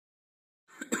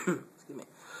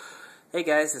Hey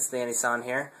guys, it's TheAndySan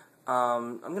here.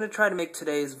 I'm going to try to make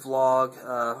today's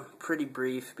vlog pretty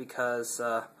brief because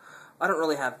I don't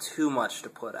really have too much to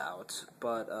put out,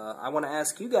 but I want to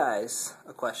ask you guys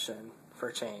a question for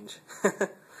a change.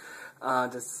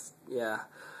 Yeah.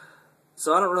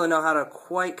 So I don't really know how to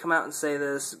quite come out and say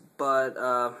this, but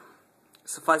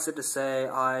suffice it to say,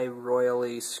 I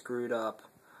royally screwed up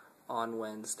on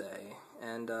Wednesday.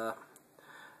 And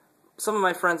some of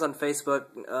my friends on Facebook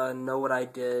know what I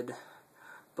did.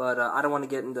 But I don't want to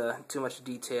get into too much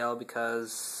detail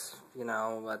because,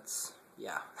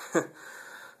 yeah.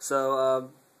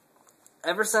 So,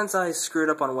 ever since I screwed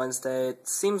up on Wednesday, it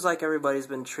seems like everybody's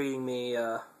been treating me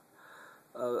a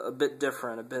bit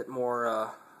different, a bit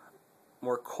more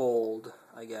cold,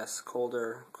 I guess.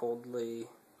 Coldly,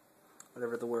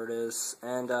 whatever the word is.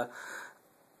 And,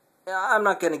 I'm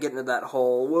not going to get into that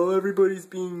whole, well, everybody's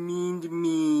being mean to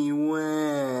me,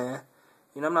 wah.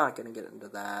 I'm not going to get into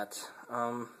that.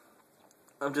 I'm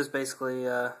just basically,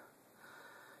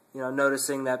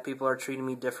 noticing that people are treating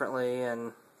me differently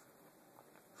and,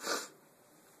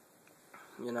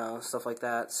 stuff like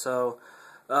that. So,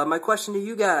 my question to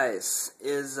you guys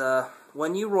is,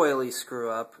 when you royally screw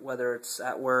up, whether it's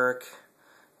at work,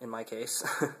 in my case,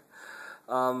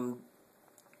 with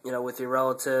your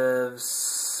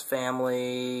relatives,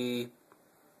 family,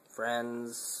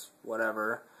 friends,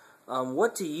 whatever,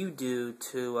 what do you do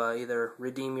to either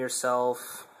redeem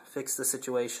yourself, fix the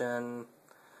situation,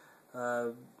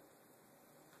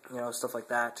 stuff like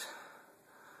that?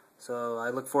 So I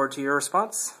look forward to your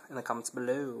response in the comments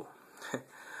below.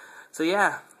 So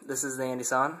yeah, this is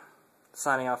TheAndySan,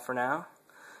 signing off for now.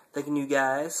 Thanking you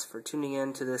guys for tuning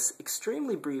in to this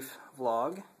extremely brief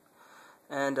vlog,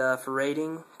 and for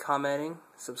rating, commenting,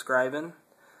 subscribing,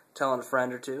 telling a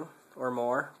friend or two, or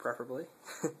more, preferably.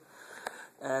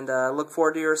 And look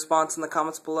forward to your response in the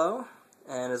comments below.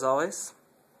 And as always,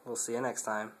 we'll see you next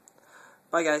time.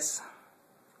 Bye, guys.